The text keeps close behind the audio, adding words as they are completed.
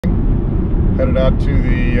Headed out to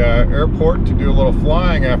the airport to do a little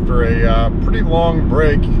flying after a pretty long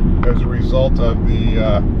break as a result of the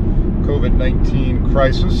COVID-19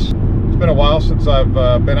 crisis. It's been a while since I've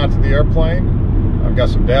been out to the airplane. I've got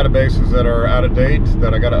some databases that are out of date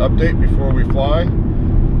that I got to update before we fly.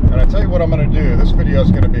 And I tell you what I'm going to do. This video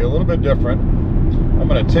is going to be a little bit different. I'm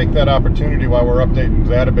going to take that opportunity while we're updating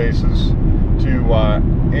databases to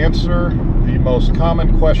answer the most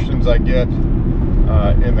common questions I get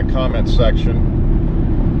in the comments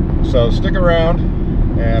section. So stick around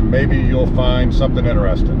and maybe you'll find something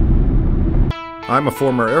interesting. I'm a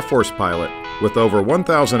former Air Force pilot with over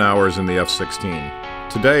 1,000 hours in the F-16.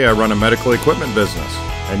 Today I run a medical equipment business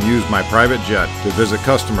and use my private jet to visit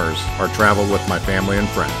customers or travel with my family and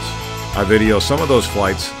friends. I video some of those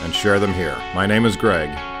flights and share them here. My name is Greg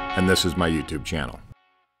and this is my YouTube channel.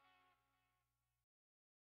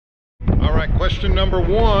 Alright, question number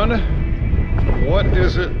one. What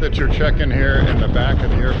is it that you're checking here in the back of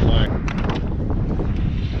the airplane?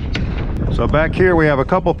 So back here we have a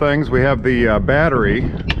couple things. We have the battery,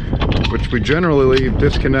 which we generally leave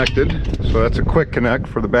disconnected. So that's a quick connect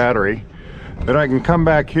for the battery. Then I can come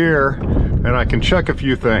back here and I can check a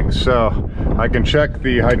few things. So I can check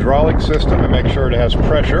the hydraulic system and make sure it has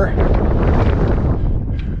pressure.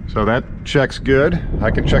 So that checks good.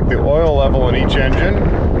 I can check the oil level in each engine.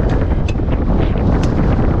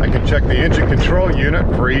 I can check the engine control unit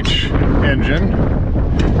for each engine.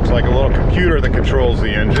 It's like a little computer that controls the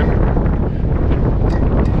engine.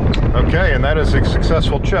 Okay, and that is a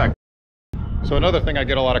successful check. So another thing I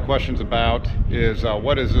get a lot of questions about is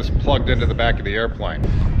what is this plugged into the back of the airplane?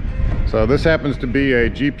 So this happens to be a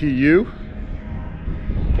GPU.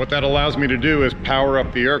 What that allows me to do is power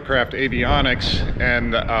up the aircraft avionics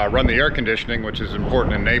and run the air conditioning, which is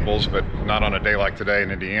important in Naples, but not on a day like today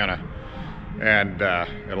in Indiana. And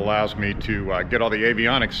it allows me to get all the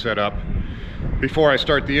avionics set up before I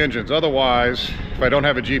start the engines. Otherwise, if I don't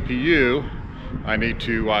have a GPU, I need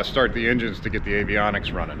to start the engines to get the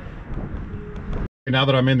avionics running. Now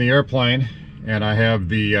that I'm in the airplane and I have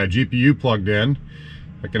the GPU plugged in,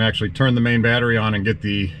 I can actually turn the main battery on and get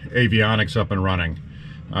the avionics up and running,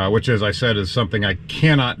 which, as I said, is something I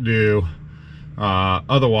cannot do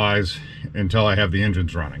otherwise until I have the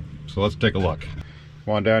engines running. So let's take a look.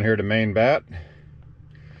 Go on down here to main bat,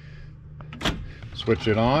 switch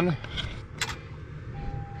it on,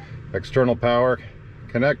 external power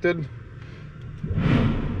connected.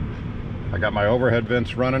 I got my overhead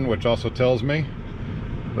vents running, which also tells me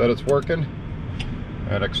that it's working.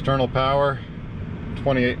 And external power,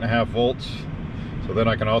 28.5 volts. So then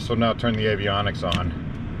I can also now turn the avionics on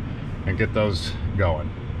and get those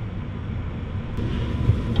going.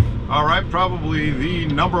 All right, probably the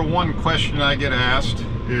number one question I get asked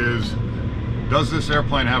is, does this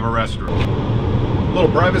airplane have a restroom? A little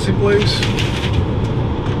privacy, please.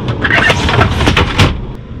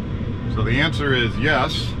 So the answer is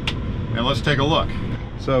yes, and let's take a look.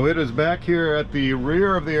 So it is back here at the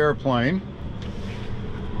rear of the airplane.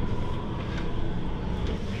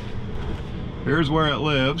 Here's where it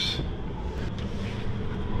lives.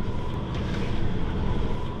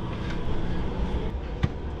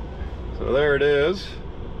 So there it is,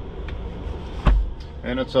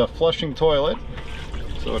 and it's a flushing toilet,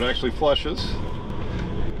 so it actually flushes.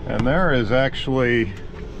 And there is actually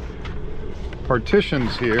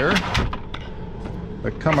partitions here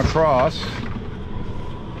that come across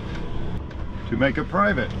to make it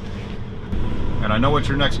private. And I know what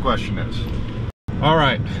your next question is. All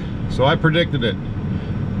right, so I predicted it.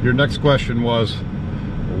 Your next question was,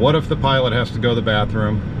 what if the pilot has to go to the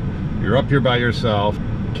bathroom? You're up here by yourself.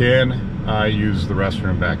 Can I use the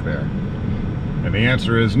restroom back there? And the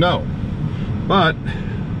answer is no. But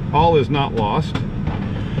all is not lost,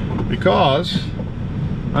 because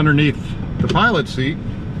underneath the pilot seat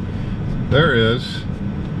there is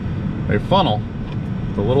a funnel,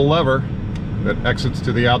 the little lever that exits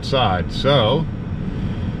to the outside. So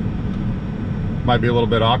might be a little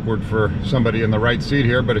bit awkward for somebody in the right seat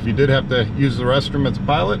here, but if you did have to use the restroom as a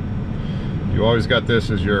pilot, you always got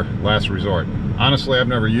this as your last resort. Honestly, I've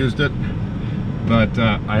never used it, but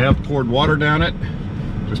I have poured water down it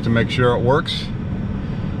just to make sure it works,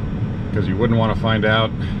 because you wouldn't want to find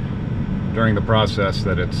out during the process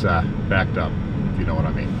that it's backed up, if you know what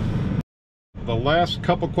I mean. The last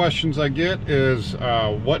couple questions I get is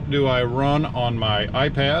what do I run on my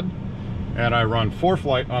iPad? And I run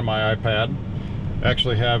ForeFlight on my iPad. I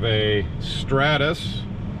actually have a Stratus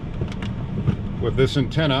with this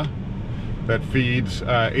antenna that feeds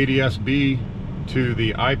ADS-B to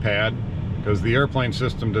the iPad, because the airplane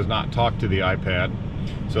system does not talk to the iPad.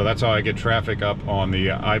 So that's how I get traffic up on the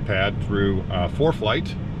iPad, through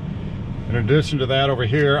ForeFlight. In addition to that, over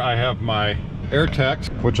here I have my Airtext,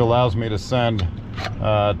 which allows me to send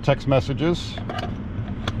text messages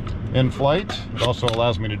in flight. It also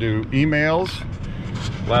allows me to do emails,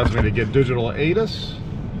 allows me to get digital ATC-This,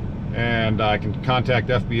 and I can contact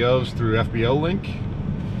FBOs through FBO link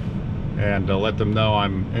and let them know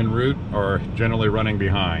I'm en route or generally running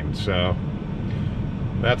behind. So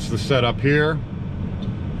that's the setup here.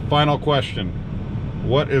 Final question,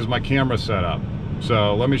 what is my camera setup?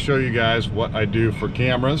 So let me show you guys what I do for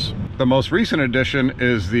cameras. The most recent addition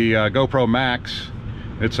is the GoPro Max.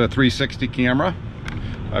 It's a 360 camera.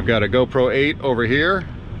 I've got a GoPro 8 over here.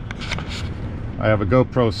 I have a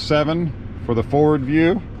GoPro 7 for the forward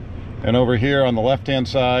view. And over here on the left-hand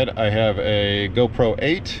side, I have a GoPro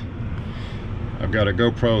 8. I've got a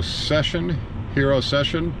GoPro Session, Hero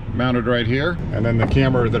Session, mounted right here. And then the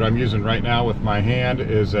camera that I'm using right now with my hand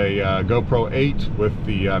is a GoPro 8 with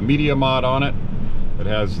the media mod on it. It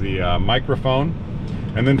has the microphone.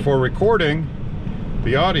 And then for recording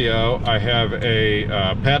the audio, I have a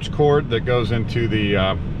patch cord that goes into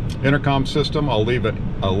the intercom system. I'll leave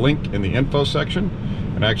a link in the info section.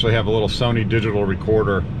 And I actually have a little Sony digital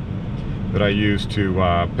recorder that I use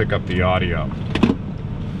to pick up the audio.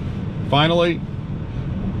 Finally,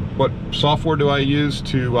 what software do I use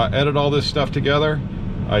to edit all this stuff together?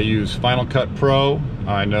 I use Final Cut Pro.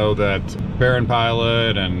 I know that Baron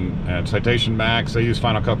Pilot and Citation Max, they use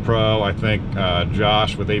Final Cut Pro. I think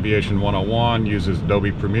Josh with Aviation 101 uses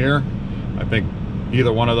Adobe Premiere. I think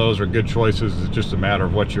either one of those are good choices. It's just a matter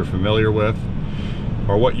of what you're familiar with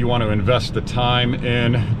or what you want to invest the time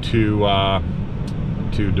in to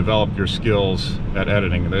develop your skills at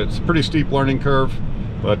editing. It's a pretty steep learning curve,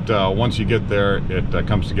 but once you get there, it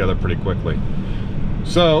comes together pretty quickly.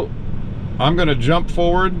 So I'm going to jump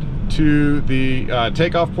forward to the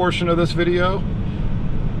takeoff portion of this video.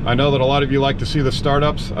 I know that a lot of you like to see the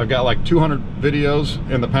startups. I've got like 200 videos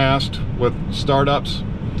in the past with startups,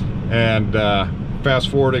 and fast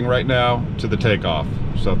forwarding right now to the takeoff.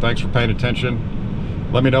 So thanks for paying attention.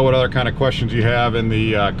 Let me know what other kind of questions you have in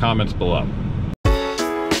the comments below.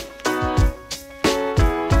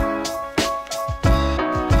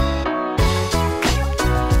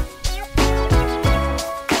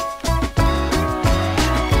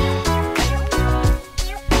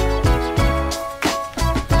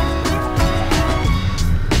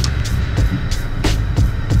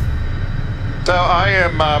 So I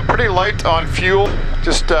am pretty light on fuel,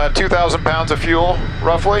 just 2,000 pounds of fuel,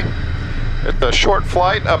 roughly. It's a short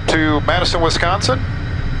flight up to Madison, Wisconsin,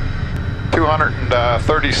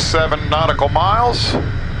 237 nautical miles.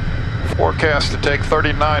 Forecast to take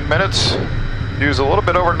 39 minutes. Use a little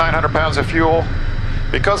bit over 900 pounds of fuel.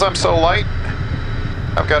 Because I'm so light,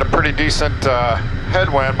 I've got a pretty decent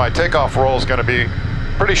headwind. My takeoff roll is going to be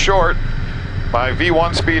pretty short. My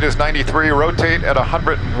V1 speed is 93, rotate at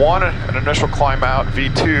 101, and initial climb out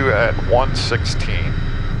V2 at 116.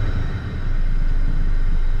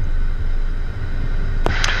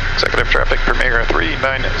 Executive traffic Premier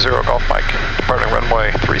 390 Golf Mike, departing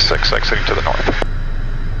runway 36, exiting to the north.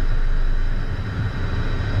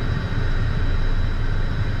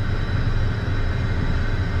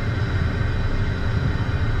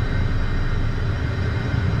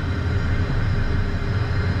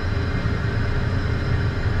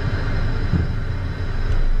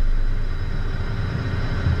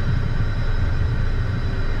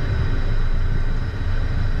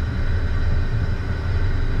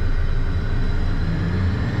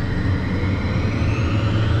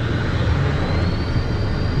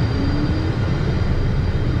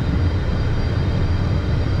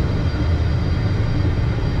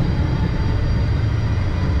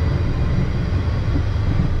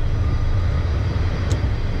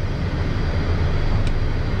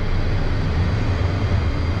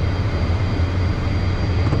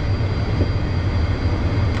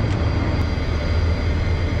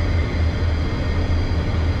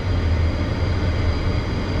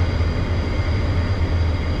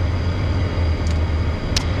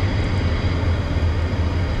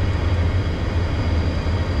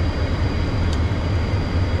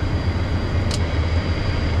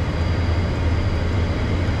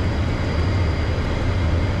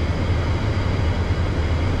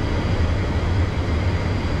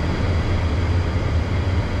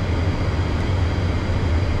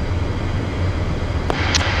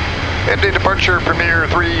 Indy departure Premier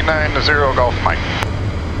 390 Golf Mike.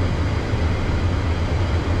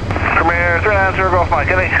 Premier 390 Golf Mike,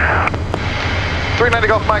 Indy. 390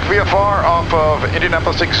 Golf Mike VFR off of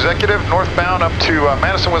Indianapolis Executive, northbound up to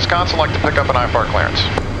Madison, Wisconsin. Like to pick up an IFR clearance.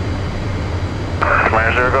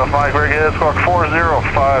 Premier 0 Golf Mike, very good. Squawk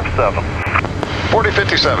 4057.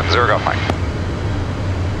 4057, 0 Golf Mike.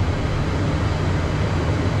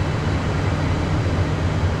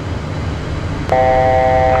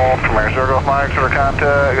 Premier 0 Golf Mike, sort of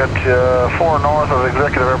contact, got you 4 north of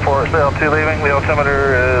Executive Airport, CL2 leaving, the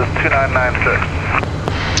altimeter is 2996.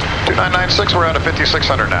 2996, we're out of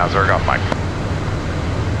 5600 now, 0 Golf Mike.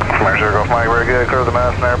 Premier 0 Golf Mike, very good, clear the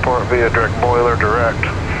Madison Airport via direct boiler, direct.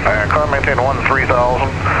 And climb maintain 13,000,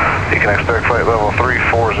 you can expect flight level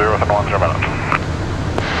 340 within 10 minutes.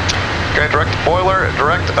 Okay, direct boiler,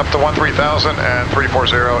 direct up to 13,000 and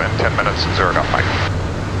 340 in 10 minutes, 0 Golf Mike.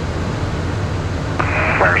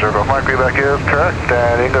 Premier 0 Golf Mike, feedback is correct,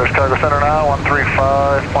 and you can go to Chicago Center now,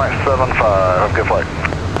 135.75, have a good flight.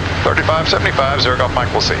 3575, 0 Golf Mike,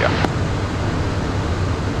 we'll see ya.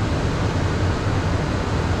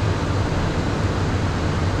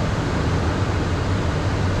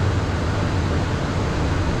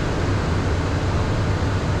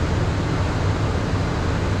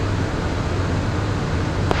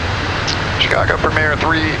 Chicago Premier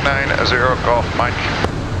 390 Golf Mike.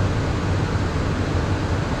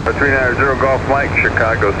 390 Golf Mike,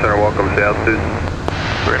 Chicago Center, welcome to altitude.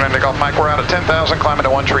 390 Golf Mike, we're out of 10,000, climbing to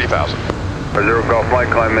 13,000. 0 Golf Mike,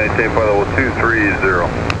 climb maintain flight level 230.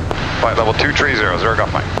 Flight level 230, 0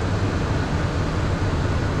 Golf Mike.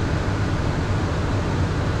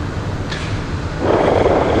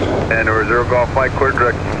 And we're 0 Golf Mike, clear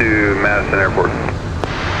direct to Madison Airport.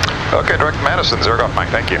 Okay, direct to Madison, 0 Golf Mike,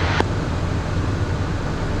 thank you.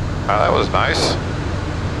 Oh, that was nice.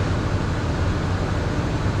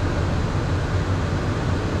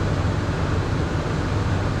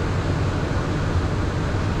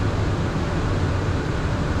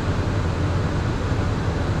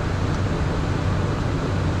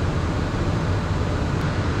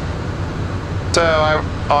 So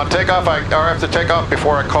on takeoff, or after takeoff,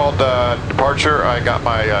 before I called departure, I got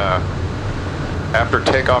my after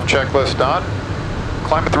takeoff checklist done.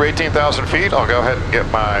 Climbing through 18,000 feet, I'll go ahead and get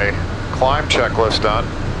my climb checklist done.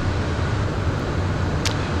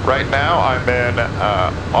 Right now I'm in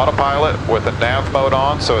autopilot with the nav mode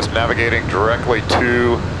on, so it's navigating directly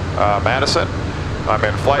to Madison. I'm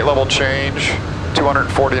in flight level change,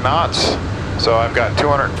 240 knots. So I've got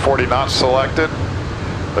 240 knots selected.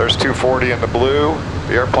 There's 240 in the blue.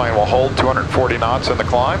 The airplane will hold 240 knots in the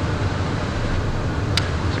climb.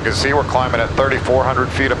 So you can see we're climbing at 3,400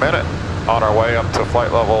 feet a minute on our way up to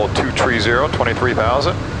flight level 230,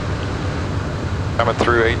 23,000. Coming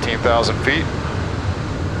through 18,000 feet.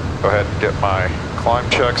 Go ahead and get my climb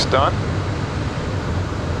checks done.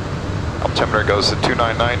 Altimeter goes to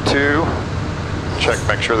 2992. Check,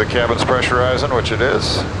 make sure the cabin's pressurizing, which it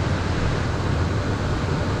is.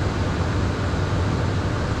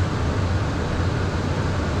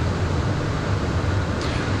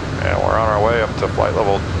 And we're on our way up to flight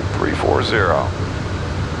level 340.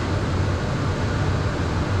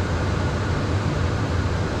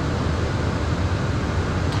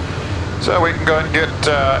 So we can go ahead and get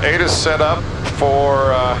ATC set up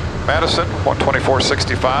for Madison,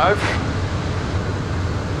 124.65.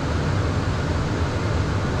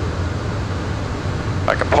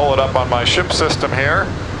 I can pull it up on my ship system here.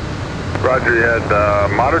 Roger, you had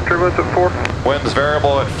moderate turbulence at 4? Winds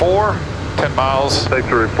variable at 4, 10 miles. Thanks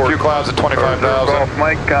for the report. Few clouds at 25,000. Golf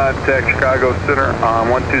Mike, contact Chicago Center on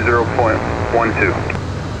 120.12.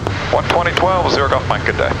 120.12, 0 Golf Mike,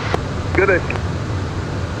 good day. Good day.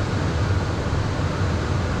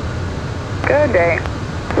 Good day.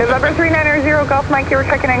 November 390 Golf Mike, you were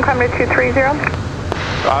checking in, climbing to 230?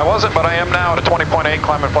 I wasn't, but I am now at a 20.8,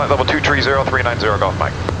 climbing flight level 230, 390 Golf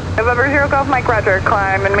Mike. November 0 Golf Mike, roger,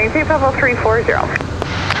 climb and maintain level 340.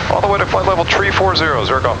 All the way to flight level 340,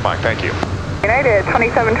 0 Golf Mike, thank you. United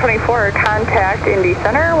 2724, contact Indy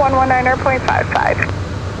Center, 119.55.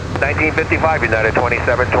 1955, United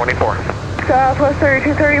 2724. Southwest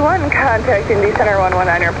 3231, contact Indy Center,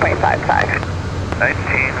 119.55.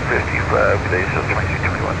 1955, today's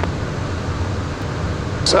 2221.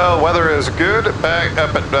 So weather is good back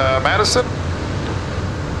up at Madison.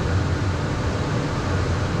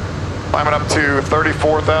 Climbing up to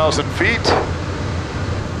 34,000 feet.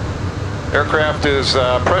 Aircraft is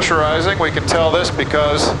pressurizing. We can tell this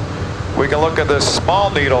because we can look at this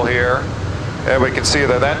small needle here and we can see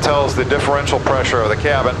that that tells the differential pressure of the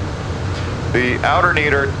cabin. The outer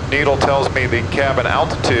needle tells me the cabin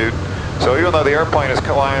altitude. So even though the airplane is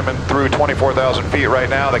climbing through 24,000 feet right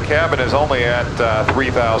now, the cabin is only at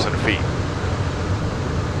 3,000 feet.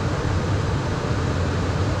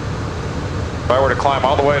 If I were to climb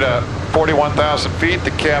all the way to 41,000 feet,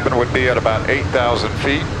 the cabin would be at about 8,000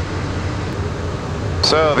 feet.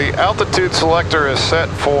 So the altitude selector is set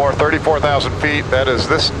for 34,000 feet. That is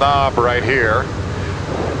this knob right here.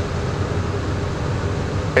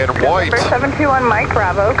 In white, November 721 Mike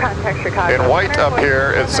Bravo, contact Chicago. in white up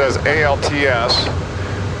here, it says ALTS,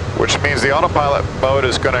 which means the autopilot mode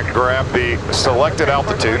is going to grab the selected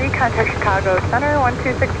altitude. Contact Chicago Center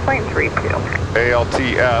 126.32.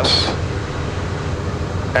 ALTS.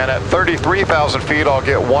 And at 33,000 feet, I'll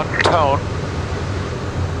get one tone,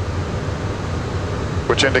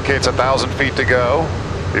 which indicates 1,000 feet to go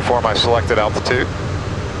before my selected altitude.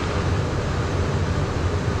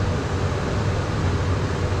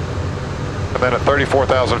 And then at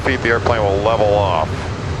 34,000 feet, the airplane will level off.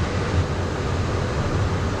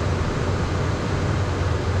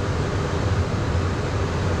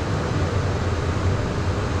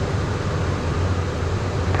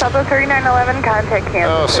 Southwest 3911, contact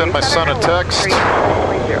Kansas. Oh, send my son a text.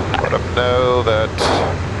 Let him know that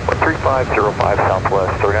 3505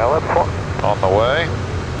 Southwest 3911. on the way.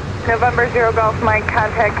 November 0 Golf Mike,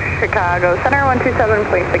 contact Chicago Center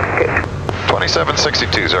 127.62.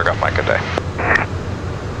 2762, Zero Golf Mike, good day.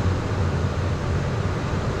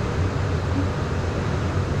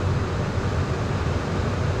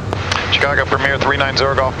 Chicago Premier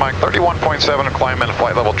 390 Golf Mike, 31.7 climb in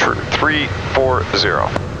flight level 340.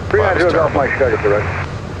 390 Golf Mike, Chicago direct.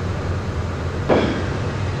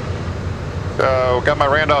 Got my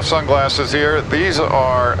Randolph sunglasses here. These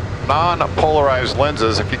are non-polarized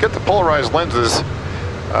lenses. If you get the polarized lenses,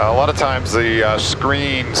 a lot of times the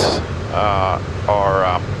screens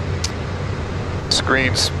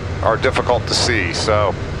are difficult to see.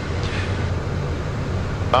 So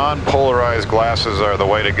non-polarized glasses are the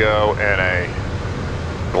way to go in a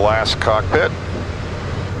glass cockpit.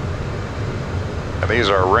 And these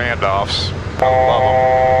are Randolphs. I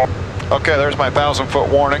love them. Okay, there's my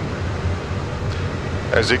 1,000-foot warning.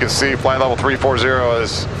 As you can see, flight level 340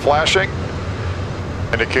 is flashing,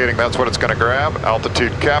 indicating that's what it's going to grab.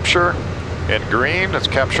 Altitude capture in green, it's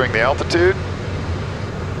capturing the altitude.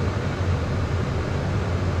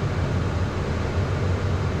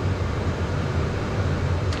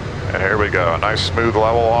 And here we go, a nice smooth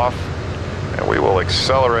level off, and we will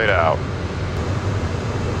accelerate out.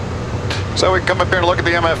 So we can come up here and look at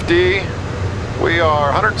the MFD. We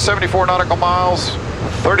are 174 nautical miles,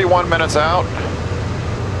 31 minutes out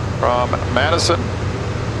from Madison.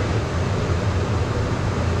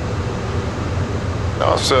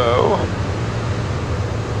 Also,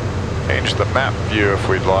 change the map view if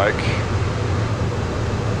we'd like.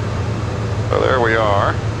 So there we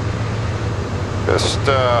are. Just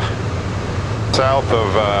south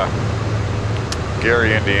of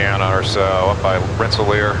Gary, Indiana or so, up by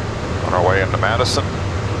Rensselaer on our way into Madison.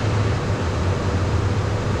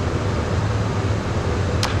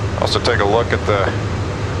 Also take a look at the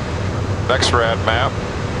NextRad map.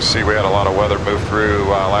 See, we had a lot of weather move through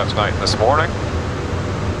last night and this morning.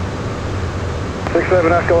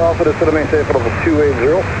 67 Echo Alpha to City maintain for level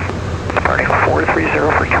 280. Departing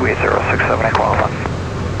 430 for 280, 67 Echo Alpha.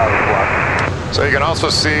 So you can also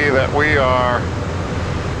see that we are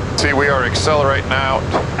accelerating out.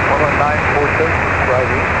 11946,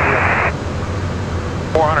 rising.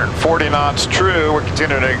 440 knots true. We're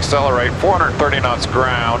continuing to accelerate. 430 knots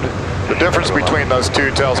ground. The difference between those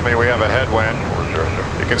two tells me we have a headwind.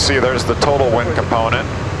 You can see there's the total wind component.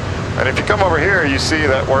 And if you come over here, you see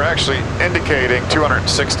that we're actually indicating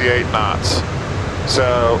 268 knots.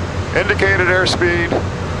 So indicated airspeed,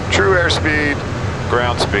 true airspeed,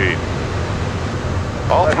 ground speed.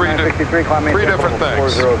 All three different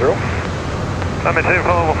things. 400. I'm maintaining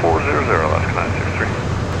level 400, Alaska 963.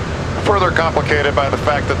 Further complicated by the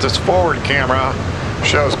fact that this forward camera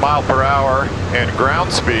shows mile per hour and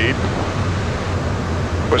ground speed,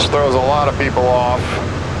 which throws a lot of people off,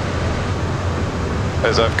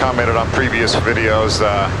 as I've commented on previous videos,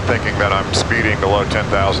 thinking that I'm speeding below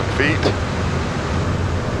 10,000 feet.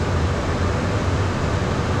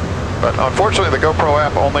 But unfortunately, the GoPro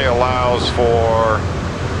app only allows for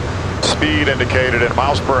speed indicated in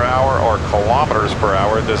miles per hour or kilometers per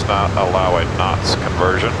hour. It does not allow a knots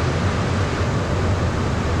conversion.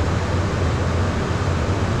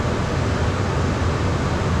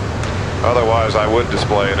 Otherwise, I would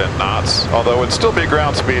display it in knots, although it would still be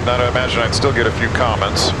ground speed, and I'd imagine I'd still get a few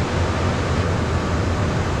comments.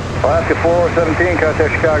 Alaska 4017,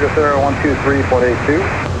 contact Chicago Center 123.82.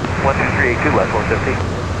 12382, left 450.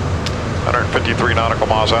 153 nautical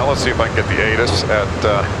miles out. Let's see if I can get the ATC-This at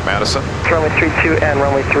Madison. Runway 32 and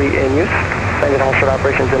runway 3 in use. Engine hold short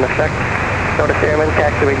operations in effect. Notice airman,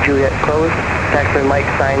 taxiway Juliet closed. Taxiway Mike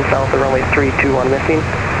sign south of runway 321 missing.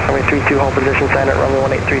 Runway 32 hold position sign at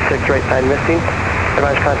runway 1836 right side missing.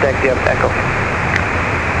 Advise contact via Echo.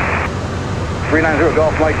 390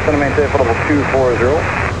 Golf Mike, center maintain for level 240.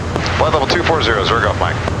 Flight level 240, Zero Golf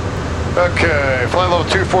Mike. Okay, flight level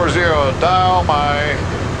 240, dial my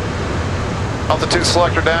altitude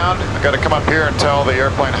selector down. I got to come up here and tell the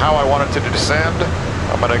airplane how I want it to descend.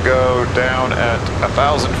 I'm going to go down at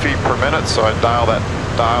 1,000 feet per minute, so I dial that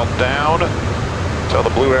dial down until the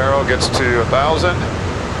blue arrow gets to 1,000.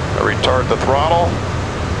 I retard the throttle.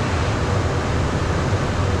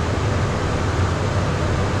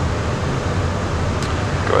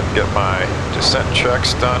 Go ahead and get my descent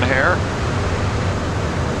checks done here.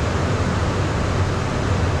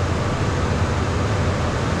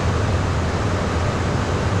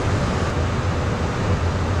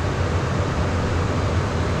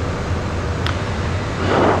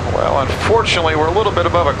 Well, unfortunately, we're a little bit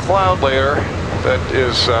above a cloud layer that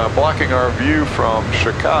is blocking our view from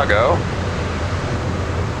Chicago.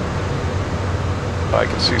 I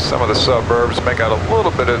can see some of the suburbs, make out a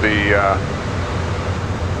little bit of the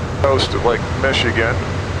coast of Lake Michigan.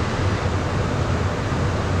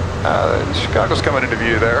 Chicago's coming into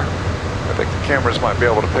view there. I think the cameras might be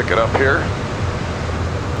able to pick it up here.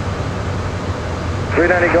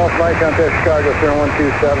 390 Gulf Mike, contact Chicago,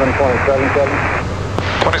 0127, 277.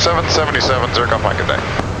 2777, Zero Golf Mike, good day.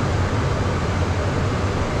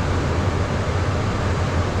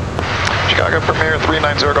 Chicago Premier,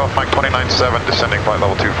 390 Golf Mike, 297, descending flight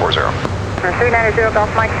level 240. 390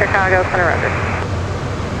 Golf Mike, Chicago, center roger.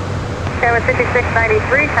 KMSN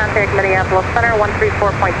 5693, contact Minneapolis Center,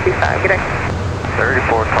 134.25, good day.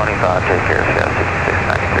 3425, take care,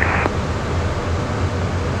 5693.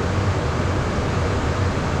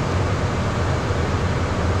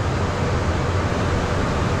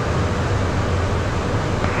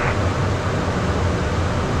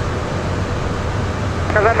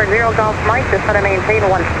 November 0 Golf Mike, descend and maintain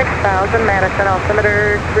 16,000, Madison,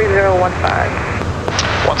 altimeter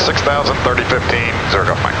 3015. 16,000, 3015, 0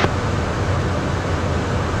 Golf Mike.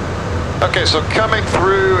 Okay, so coming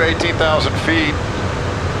through 18,000 feet,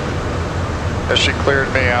 as she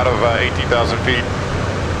cleared me out of 18,000 feet,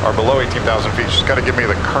 or below 18,000 feet, she's got to give me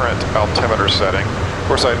the current altimeter setting. Of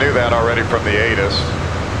course, I knew that already from the ATC-This,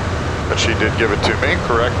 but she did give it to me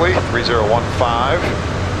correctly, 3015,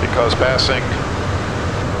 because passing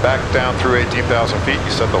back down through 18,000 feet,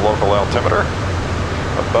 you set the local altimeter.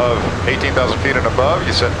 Above 18,000 feet and above,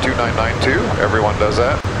 you set 2992. Everyone does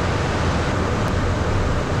that.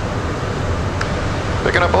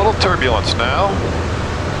 Picking up a little turbulence now.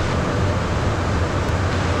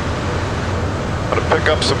 I'm going to pick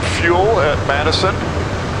up some fuel at Madison.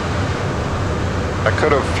 I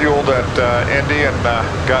could have fueled at Indy and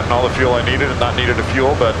gotten all the fuel I needed and not needed a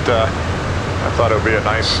fuel, but I thought it would be a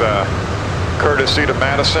nice courtesy to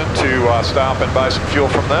Madison to stop and buy some fuel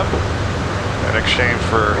from them in exchange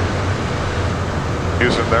for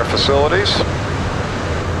using their facilities.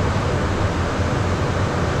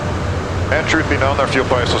 And truth be known, their fuel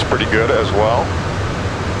price was pretty good as well.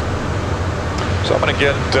 So I'm going to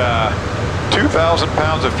get 2,000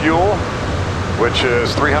 pounds of fuel, which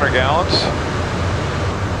is 300 gallons.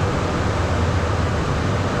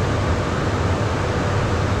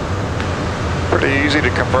 Pretty easy to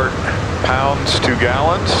convert pounds to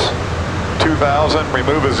gallons. 2,000,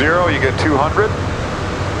 remove a zero, you get 200.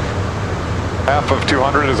 Half of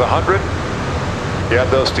 200 is 100. You add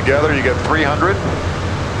those together, you get 300.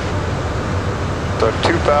 So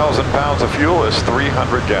 2,000 pounds of fuel is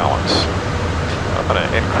 300 gallons. I'm going to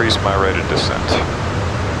increase my rate of descent.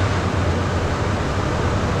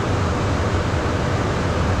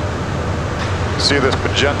 See this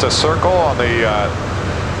magenta circle on the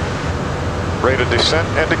rate of descent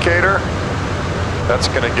indicator? That's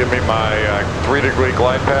going to give me my 3-degree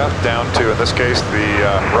glide path down to, in this case, the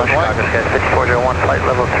runway. 6401, flight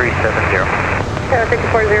level 370. Yeah,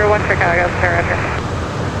 6401, Chicago, center roger.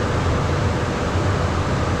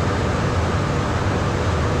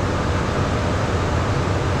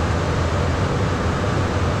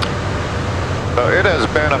 It has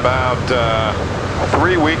been about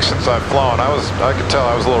 3 weeks since I've flown. I could tell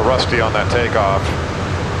I was a little rusty on that takeoff.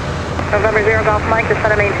 November 0 Golf Mike,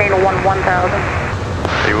 descend and maintain 11,000.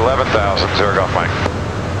 11,000, 0 Golf Mike.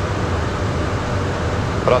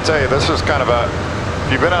 But I'll tell you, this is kind of a,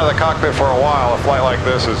 if you've been out of the cockpit for a while, a flight like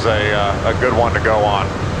this is a good one to go on.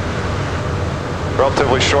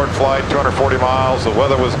 Relatively short flight, 240 miles, the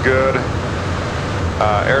weather was good.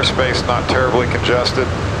 Airspace not terribly congested.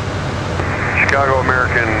 Chicago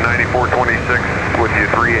American 9426 with you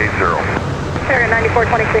 380. American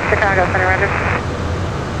 9426, Chicago, center roger.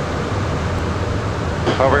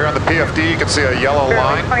 Over here on the PFD, you can see a yellow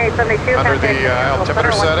line under the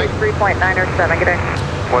altimeter setting. 3.907, good day.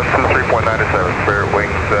 123.97, Spirit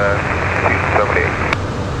Wings 78.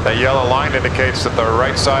 That yellow line indicates that the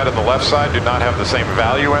right side and the left side do not have the same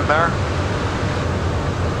value in there.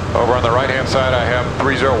 Over on the right hand side I have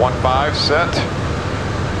 3015 set.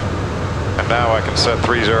 And now I can set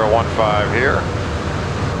 3015 here.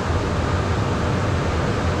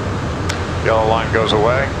 Yellow line goes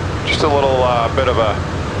away. Just a little bit of a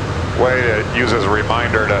way to use as a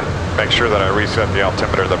reminder to make sure that I reset the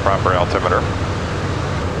altimeter, the proper altimeter.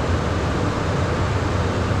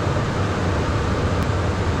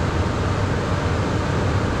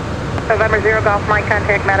 November 0 Golf Mike,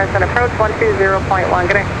 contact Madison approach 120.1.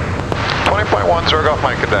 Good day. 20.1 0 Golf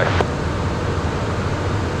Mike, good day.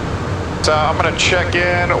 So I'm going to check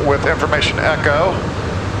in with information echo,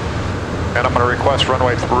 and I'm going to request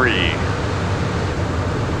runway 3.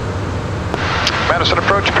 Madison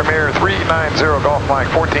approach, Premier 390 Golf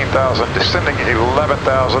Mike, 14,000, descending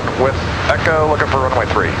 11,000 with echo, looking for runway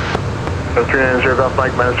 3. 390 Golf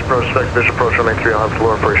Mike, Madison approach, expect visual approach, runway 3 on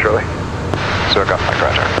floor pretty shortly. 0 Golf Mike,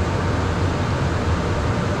 roger.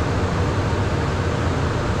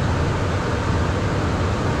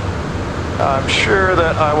 I'm sure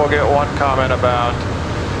that I will get one comment about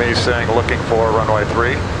me saying looking for runway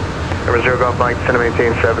 3. Number 0 Golf Mike, descend and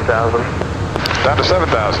maintain 7,000. Down to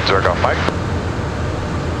 7,000, 0 Golf Mike.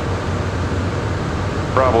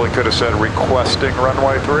 Probably could have said requesting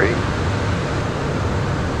runway 3.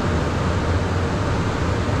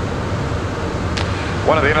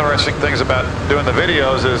 One of the interesting things about doing the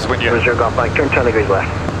videos is when you... Number 0 Golf Mike, turn 10 degrees left.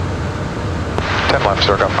 10 left,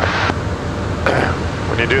 0 Golf Mike.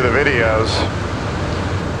 When you do the videos,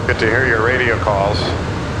 you get to hear your radio calls.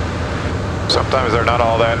 Sometimes they're not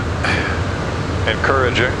all that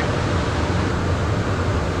encouraging.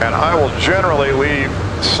 And I will generally leave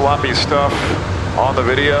sloppy stuff on the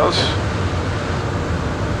videos.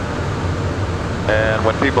 And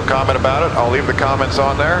when people comment about it, I'll leave the comments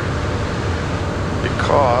on there.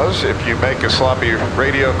 Because if you make a sloppy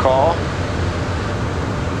radio call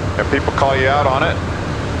and people call you out on it,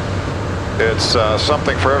 it's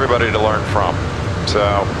something for everybody to learn from. So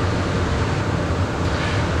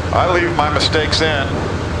I leave my mistakes in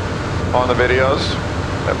on the videos.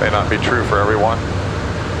 That may not be true for everyone,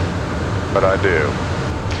 but I do.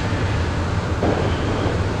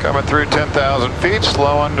 Coming through 10,000 feet,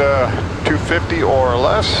 slowing to 250 or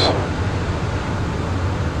less.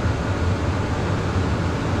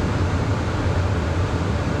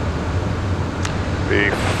 The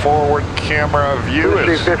forward camera view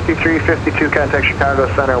is 5352, contact Chicago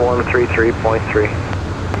Center 133.3.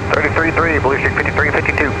 33.3, Blue Street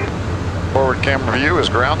 5352. forward camera view is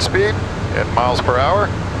ground speed in miles per hour.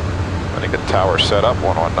 Let me get tower set up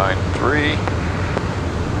 1193.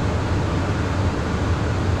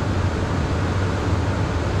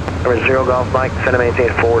 Number 0 Golf Mike, descend and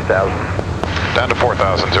maintain 4,000. Down to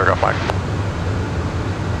 4,000, 0 Golf Mike.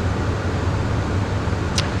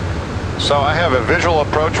 So I have a visual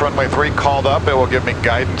approach runway 3 called up. It will give me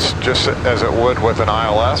guidance just as it would with an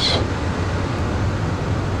ILS.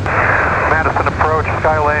 Madison approach,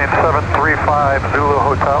 Skylane 735 Zulu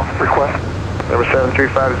Hotel, request. Number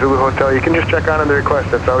 735 Zulu Hotel, you can just check on in the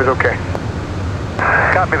request, that's always okay.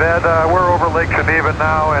 Copy that. We're over Lake Geneva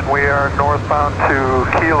now, and we are northbound to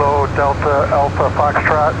Kilo Delta Alpha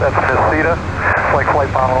Foxtrot. That's Nisita, like flight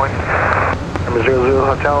following. Number 0 Zulu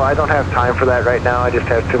Hotel, I don't have time for that right now. I just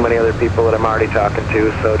have too many other people that I'm already talking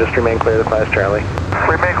to, so just remain clear of the Class Charlie.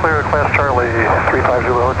 Remain clear of Class Charlie 35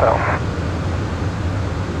 Zulu Hotel.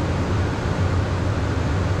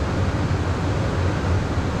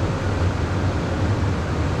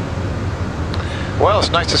 Well,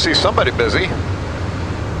 it's nice to see somebody busy.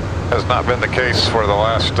 Has not been the case for the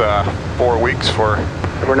last 4 weeks for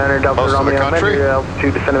We're 900 Delta most of the Romeo, country.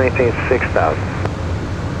 altitude descend and maintain 6,000.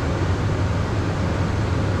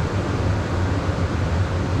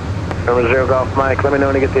 Number 0 Golf Mike, let me know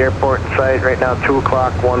when to get to the airport in sight. Right now, 2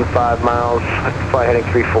 o'clock, 15 miles, fly heading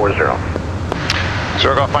 340.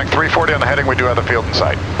 0 Golf Mike 340 on the heading. We do have the field in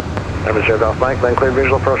sight. Number 0 Golf Mike, then clear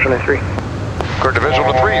visual approach runway 3. Clear to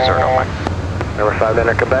visual to 3, 0 Golf Mike. Number 5,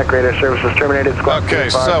 enter Quebec, radar services terminated. Squawk Okay,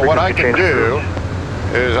 25, so what I frequency can change do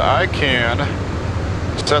approved. is I can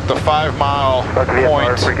set the 5 mile point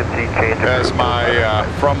as my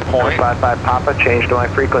from point. 55 Papa, change to my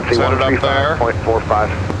frequency, Set it up there.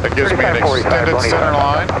 135.45. That gives me an 35, extended 45, center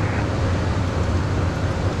line.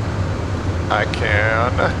 I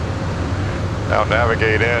can now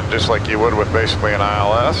navigate in just like you would with basically an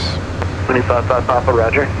ILS. 25 Papa,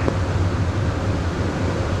 roger.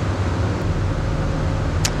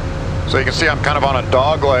 So you can see I'm kind of on a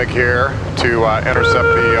dog leg here to intercept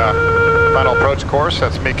the final approach course.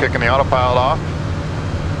 That's me kicking the autopilot off.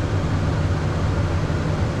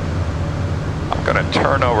 I'm Going to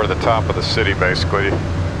turn over the top of the city, basically.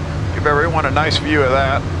 Give everyone a nice view of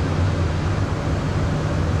that.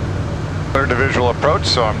 Clear to visual approach,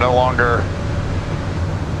 so I'm no longer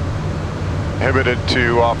inhibited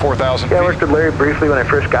to 4,000 feet. Yeah, I worked with Larry briefly when I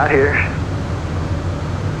first got here.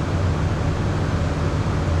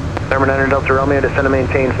 Number 9 Delta Romeo, descend and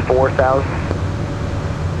maintain 4,000.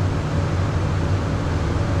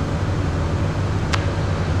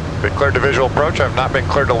 Been cleared to visual approach. I've not been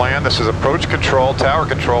cleared to land. This is approach control. Tower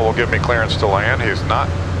control will give me clearance to land. He's not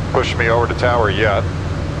pushed me over to tower yet.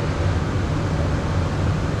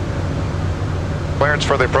 Clearance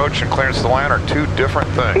for the approach and clearance to land are two different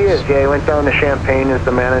things. He is, yeah. He went down to Champaign as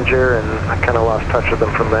the manager, and I kind of lost touch with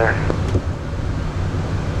him from there.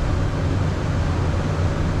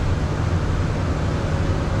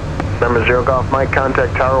 Number 0 Golf Mike,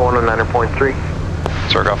 contact tower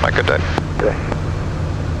 109.3. 0 Golf Mike, good day. Good day.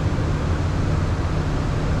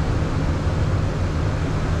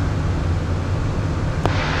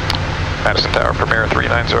 Madison Tower, Premier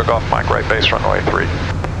 390 Golf Mike, right base, runway 3.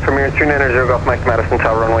 Premier 390 Golf Mike, Madison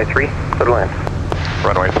Tower, runway 3, clear to land.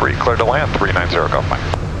 Runway 3, clear to land, 390 Golf Mike.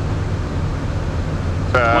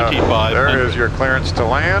 25. There is your clearance to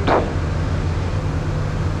land.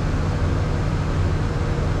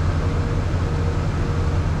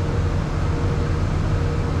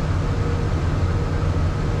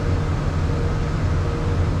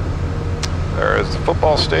 There is the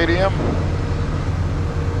football stadium.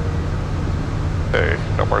 Hey,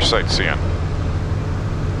 no more sightseeing.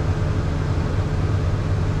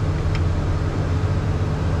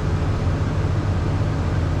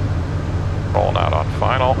 Rolling out on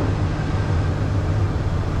final.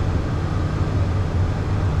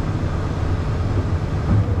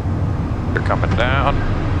 They're coming down.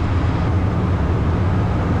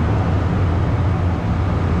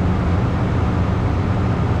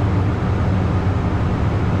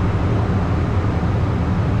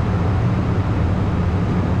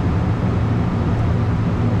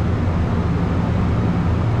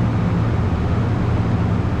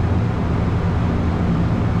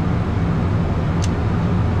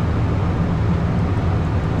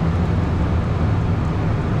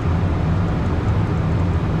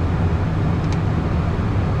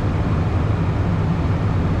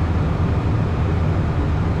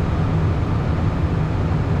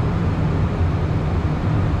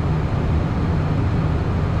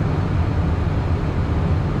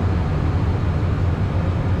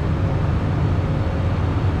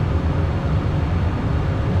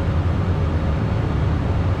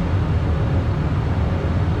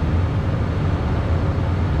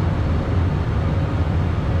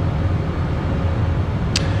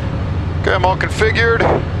 Okay, I'm all configured.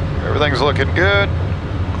 Everything's looking good.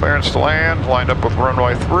 Clearance to land, lined up with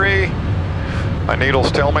runway 3. My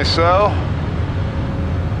needles tell me so.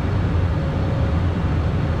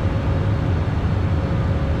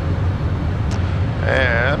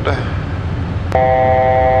 And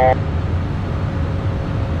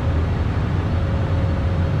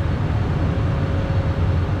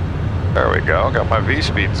there we go, got my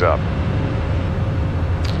V-speeds up.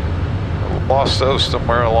 Lost those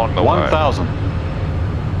somewhere along the way. 1,000.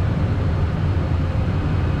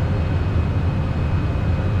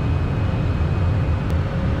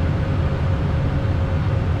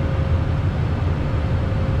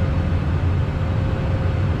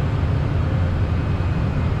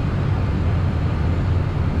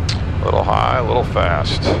 A little high, a little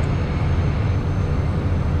fast.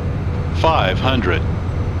 500.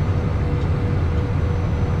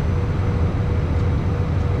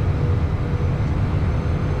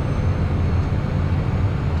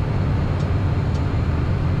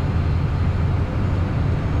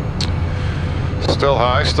 Still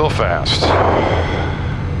high, still fast.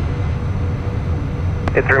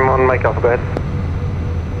 Hit 3-1, Mike Alpha, go ahead.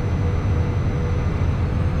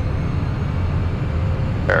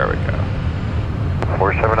 There we go.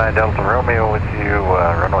 479 Delta Romeo with you,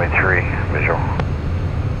 runway 3, visual.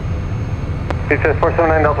 He says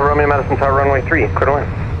 479 Delta Romeo, Madison Tower, runway 3, clear to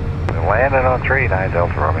land. Landing on 39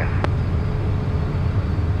 Delta Romeo.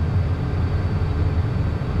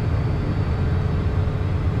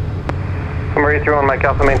 Number 831, Mike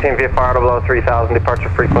Alpha, maintain VFR below 3,000. Departure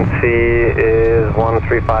frequency is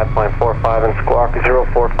 135.45 and squawk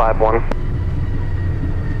 0451.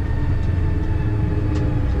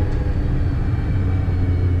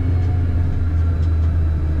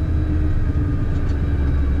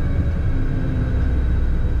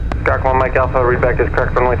 Squawk 1, Mike Alpha, read back is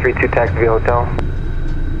correct, runway 32, taxi via hotel.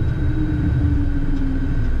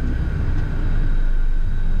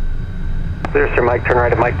 Clear, sir, Mike, turn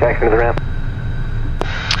right at Mike, taxi into the ramp.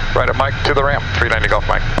 Right at Mike to the ramp, 390 Golf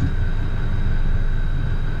Mike.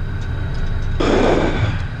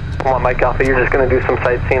 Come on, Mike Alpha, you're just going to do some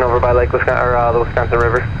sightseeing over by Lake Wisconsin, or the Wisconsin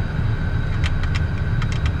River.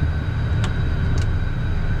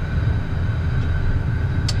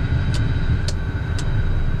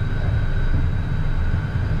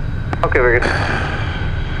 Okay, very good.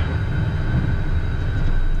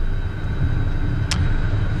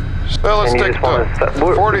 So let's take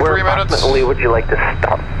 43 minutes. Approximately would you like to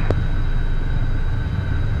stop?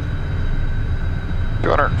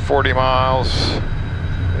 240 miles,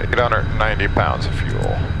 890 pounds of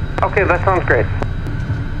fuel. Okay, that sounds great.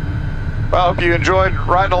 Well, I hope you enjoyed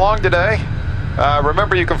riding along today.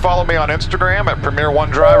 Remember, you can follow me on Instagram at Premier One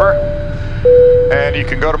Driver, and you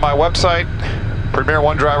can go to my website,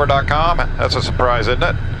 PremierOneDriver.com. That's a surprise, isn't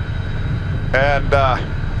it? And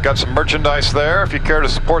got some merchandise there. If you care to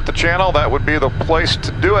support the channel, that would be the place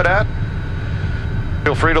to do it at.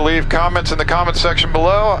 Feel free to leave comments in the comments section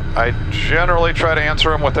below. I generally try to answer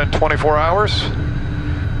them within 24 hours.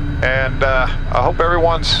 And I hope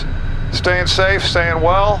everyone's staying safe, staying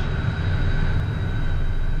well.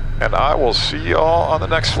 And I will see you all on the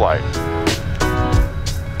next flight.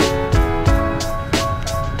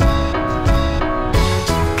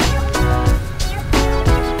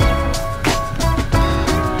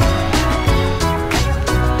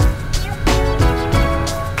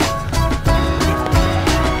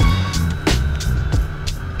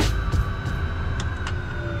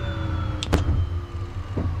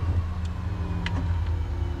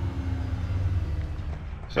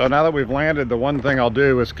 So now that we've landed, the one thing I'll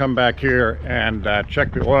do is come back here and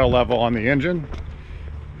check the oil level on the engine.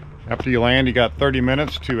 After you land, you got 30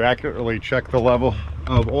 minutes to accurately check the level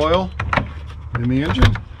of oil in the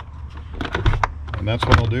engine. And that's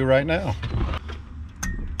what I'll do right now.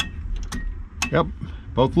 Yep,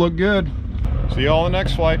 both look good. See you all on the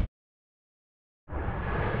next flight.